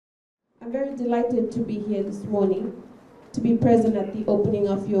I'm very delighted to be here this morning to be present at the opening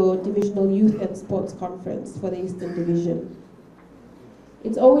of your Divisional Youth and Sports Conference for the Eastern Division.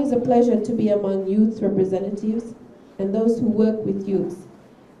 It's always a pleasure to be among youth representatives and those who work with youths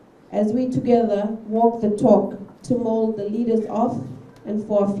as we together walk the talk to mold the leaders of and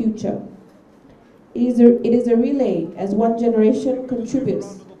for our future. It is a relay as one generation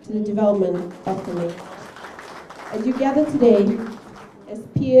contributes to the development of the next. As you gather today, as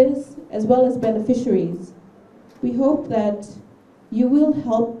peers as well as beneficiaries, we hope that you will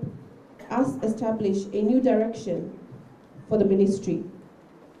help us establish a new direction for the ministry.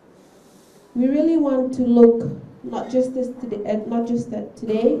 We really want to look not just at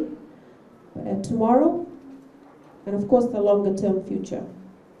today, but at tomorrow, and of course the longer term future.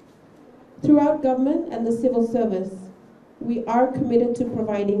 Throughout government and the civil service, we are committed to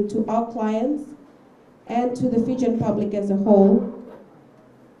providing to our clients and to the Fijian public as a whole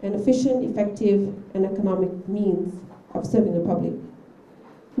an efficient, effective, and economic means of serving the public.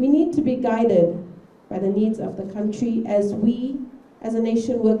 We need to be guided by the needs of the country as we, as a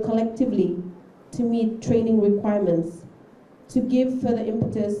nation, work collectively to meet training requirements to give further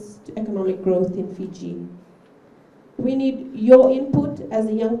impetus to economic growth in Fiji. We need your input as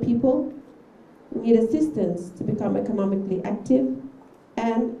a young people. We need assistance to become economically active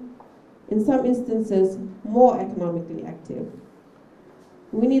and, in some instances, more economically active.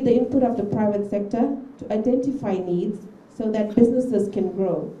 We need the input of the private sector to identify needs so that businesses can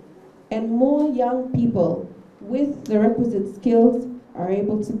grow and more young people with the requisite skills are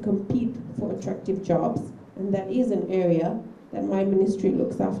able to compete for attractive jobs, and that is an area that my ministry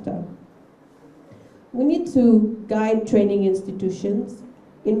looks after. We need to guide training institutions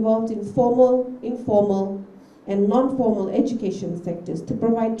involved in formal, informal, and non-formal education sectors to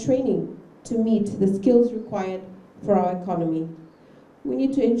provide training to meet the skills required for our economy. We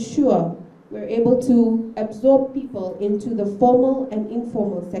need to ensure we're able to absorb people into the formal and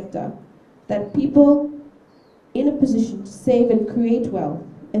informal sector, that people in a position to save and create wealth,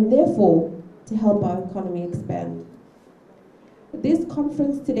 and therefore to help our economy expand. This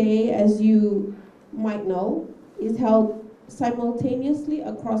conference today, as you might know, is held simultaneously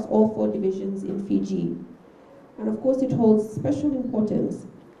across all 4 divisions in Fiji. And of course it holds special importance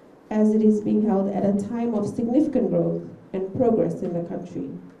as it is being held at a time of significant growth and progress in the country.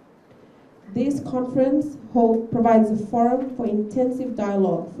 This conference provides a forum for intensive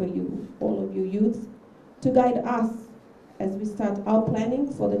dialogue for you, all of you youths, to guide us as we start our planning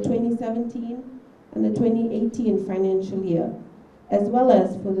for the 2017 and the 2018 financial year, as well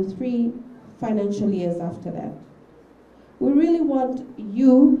as for the 3 financial years after that. We really want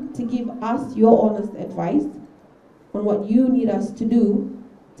you to give us your honest advice on what you need us to do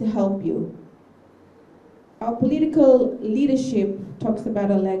to help you. Our political leadership talks about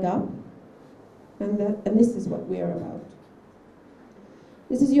a leg up, and this is what we are about.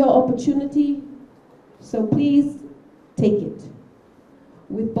 This is your opportunity, so please take it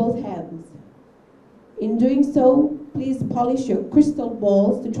with both hands. In doing so, please polish your crystal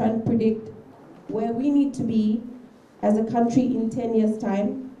balls to try and predict where we need to be as a country in 10 years'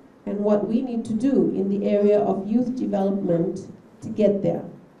 time and what we need to do in the area of youth development to get there.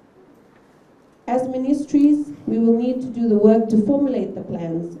 As ministries, we will need to do the work to formulate the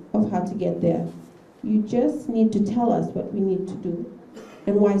plans of how to get there. You just need to tell us what we need to do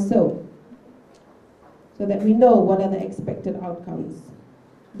and why so that we know what are the expected outcomes.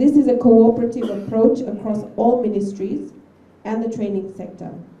 This is a cooperative approach across all ministries and the training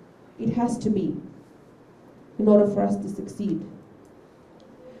sector. It has to be in order for us to succeed.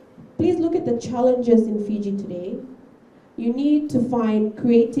 Please look at the challenges in Fiji today. You need to find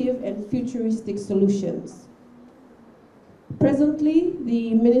creative and futuristic solutions. Presently,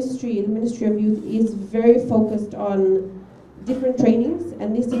 the Ministry of Youth is very focused on different trainings,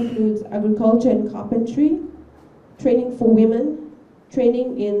 and this includes agriculture and carpentry, training for women,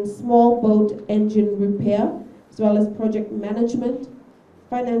 training in small boat engine repair, as well as project management,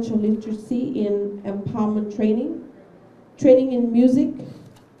 financial literacy in empowerment training, training in music,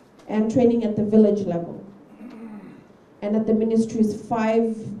 and training at the village level, and at the ministry's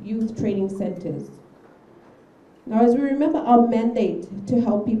 5 youth training centers. Now, as we remember our mandate to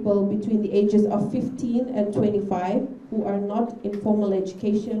help people between the ages of 15 and 25 who are not in formal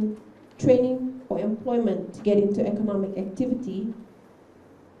education, training, or employment to get into economic activity,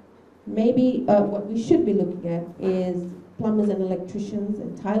 maybe what we should be looking at is plumbers and electricians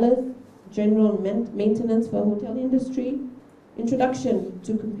and tilers, general maintenance for hotel industry, introduction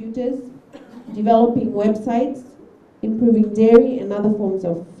to computers, developing websites, improving dairy and other forms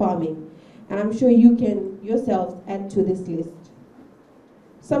of farming. And I'm sure you can yourselves add to this list.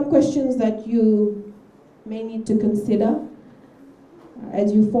 Some questions that you may need to consider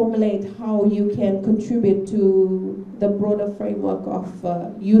as you formulate how you can contribute to the broader framework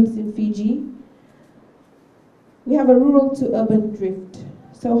of youth in Fiji. We have a rural to urban drift.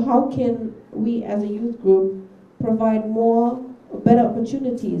 So how can we as a youth group provide better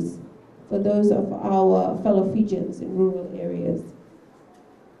opportunities for those of our fellow Fijians in rural areas?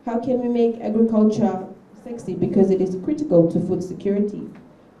 How can we make agriculture sexy because it is critical to food security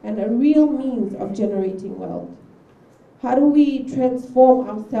and a real means of generating wealth? How do we transform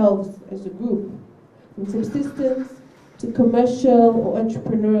ourselves as a group from subsistence to commercial or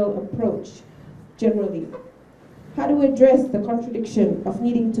entrepreneurial approach generally? How do we address the contradiction of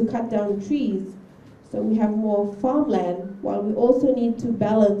needing to cut down trees so we have more farmland while we also need to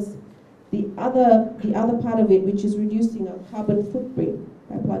balance the other part of it, which is reducing our carbon footprint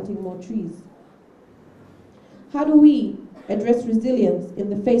by planting more trees? How do we address resilience in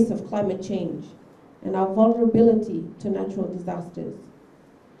the face of climate change and our vulnerability to natural disasters?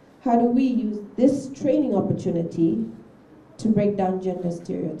 How do we use this training opportunity to break down gender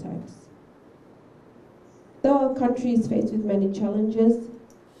stereotypes? Though our country is faced with many challenges,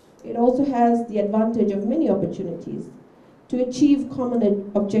 it also has the advantage of many opportunities to achieve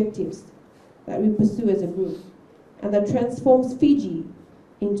common objectives that we pursue as a group and that transforms Fiji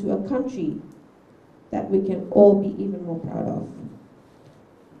into a country that we can all be even more proud of.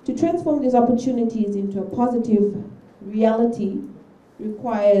 To transform these opportunities into a positive reality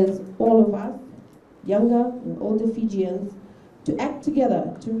requires all of us, younger and older Fijians, to act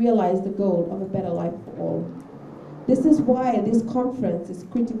together to realize the goal of a better life for all. This is why this conference is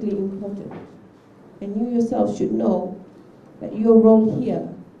critically important, and you yourself should know that your role here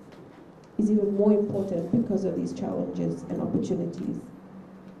is even more important because of these challenges and opportunities.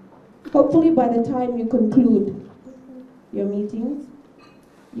 Hopefully by the time you conclude your meetings,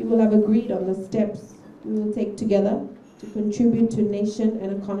 you will have agreed on the steps we will take together to contribute to nation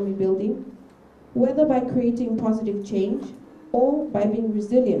and economy building, whether by creating positive change or by being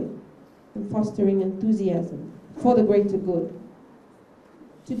resilient and fostering enthusiasm for the greater good.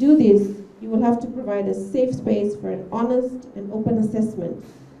 To do this, you will have to provide a safe space for an honest and open assessment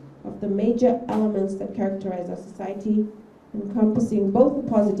of the major elements that characterize our society, encompassing both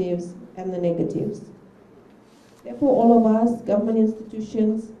the positives and the negatives. Therefore, all of us, government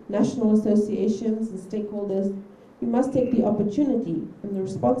institutions, national associations, and stakeholders, we must take the opportunity and the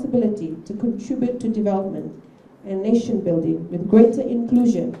responsibility to contribute to development and nation building with greater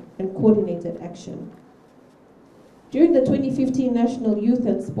inclusion and coordinated action. During the 2015 National Youth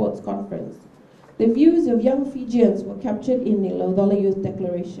and Sports Conference, the views of young Fijians were captured in the Laudola Youth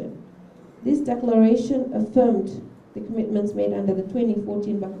Declaration. This declaration affirmed the commitments made under the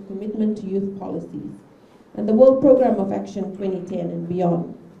 2014 Baka Commitment to Youth Policies and the World Programme of Action 2010 and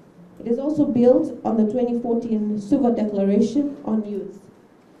beyond. It is also built on the 2014 Suva Declaration on Youth.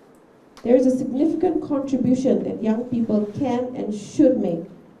 There is a significant contribution that young people can and should make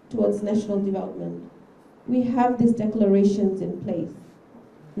towards national development. We have these declarations in place.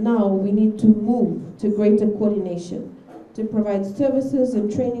 Now we need to move to greater coordination to provide services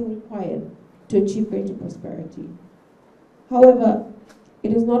and training required to achieve greater prosperity. However,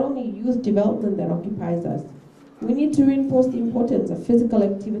 it is not only youth development that occupies us. We need to reinforce the importance of physical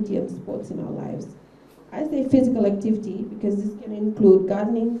activity and sports in our lives. I say physical activity because this can include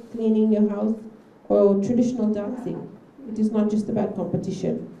gardening, cleaning your house, or traditional dancing. It is not just about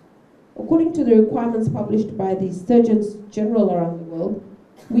competition. According to the requirements published by the Surgeons General around the world,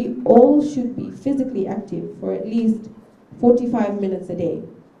 we all should be physically active for at least 45 minutes a day.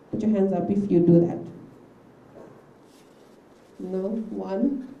 Put your hands up if you do that. No?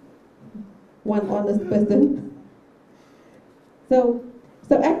 One honest person. So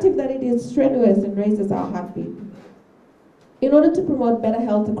active that it is strenuous and raises our heartbeat. In order to promote better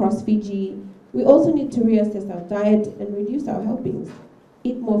health across Fiji, we also need to reassess our diet and reduce our helpings.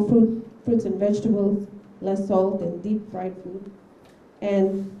 Eat more fruits and vegetables, less salt and deep fried food,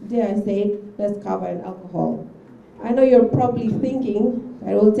 and dare I say it, less kava and alcohol. I know you're probably thinking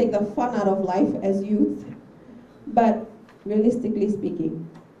that it will take the fun out of life as youth, but realistically speaking,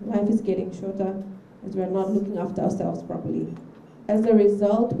 life is getting shorter as we're not looking after ourselves properly. As a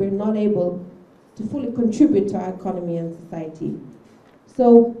result, we're not able to fully contribute to our economy and society.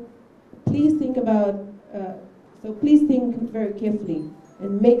 So please think very carefully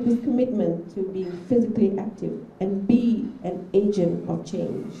and make this commitment to being physically active and be an agent of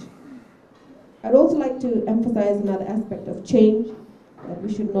change. I'd also like to emphasize another aspect of change that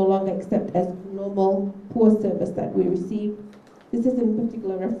we should no longer accept as normal, poor service that we receive. This is in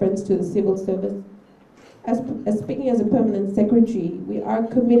particular reference to the civil service. As speaking as a permanent secretary, we are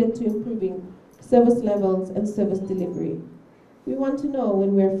committed to improving service levels and service delivery. We want to know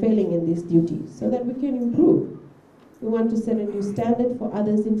when we are failing in these duties so that we can improve. We want to set a new standard for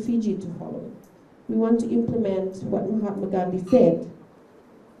others in Fiji to follow. We want to implement what Mahatma Gandhi said,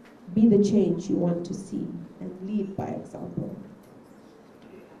 be the change you want to see and lead by example.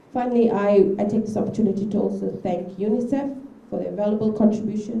 Finally, I take this opportunity to also thank UNICEF for their valuable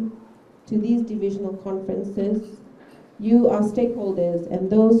contribution to these divisional conferences. You, our stakeholders, and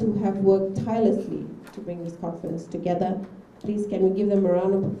those who have worked tirelessly to bring this conference together. Please, can we give them a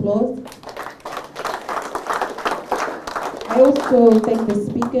round of applause? I also thank the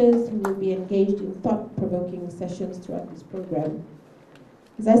speakers who will be engaged in thought-provoking sessions throughout this program.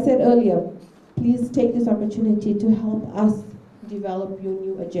 As I said earlier, please take this opportunity to help us develop your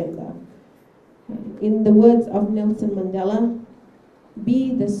new agenda. In the words of Nelson Mandela,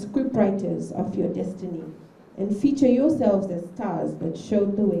 be the scriptwriters of your destiny and feature yourselves as stars that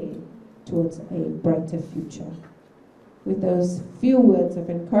showed the way towards a brighter future. With those few words of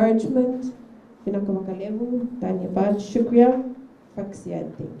encouragement, Vinakavakalevu, Danyabad, Shukriya, Faksia,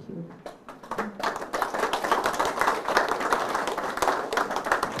 and thank you.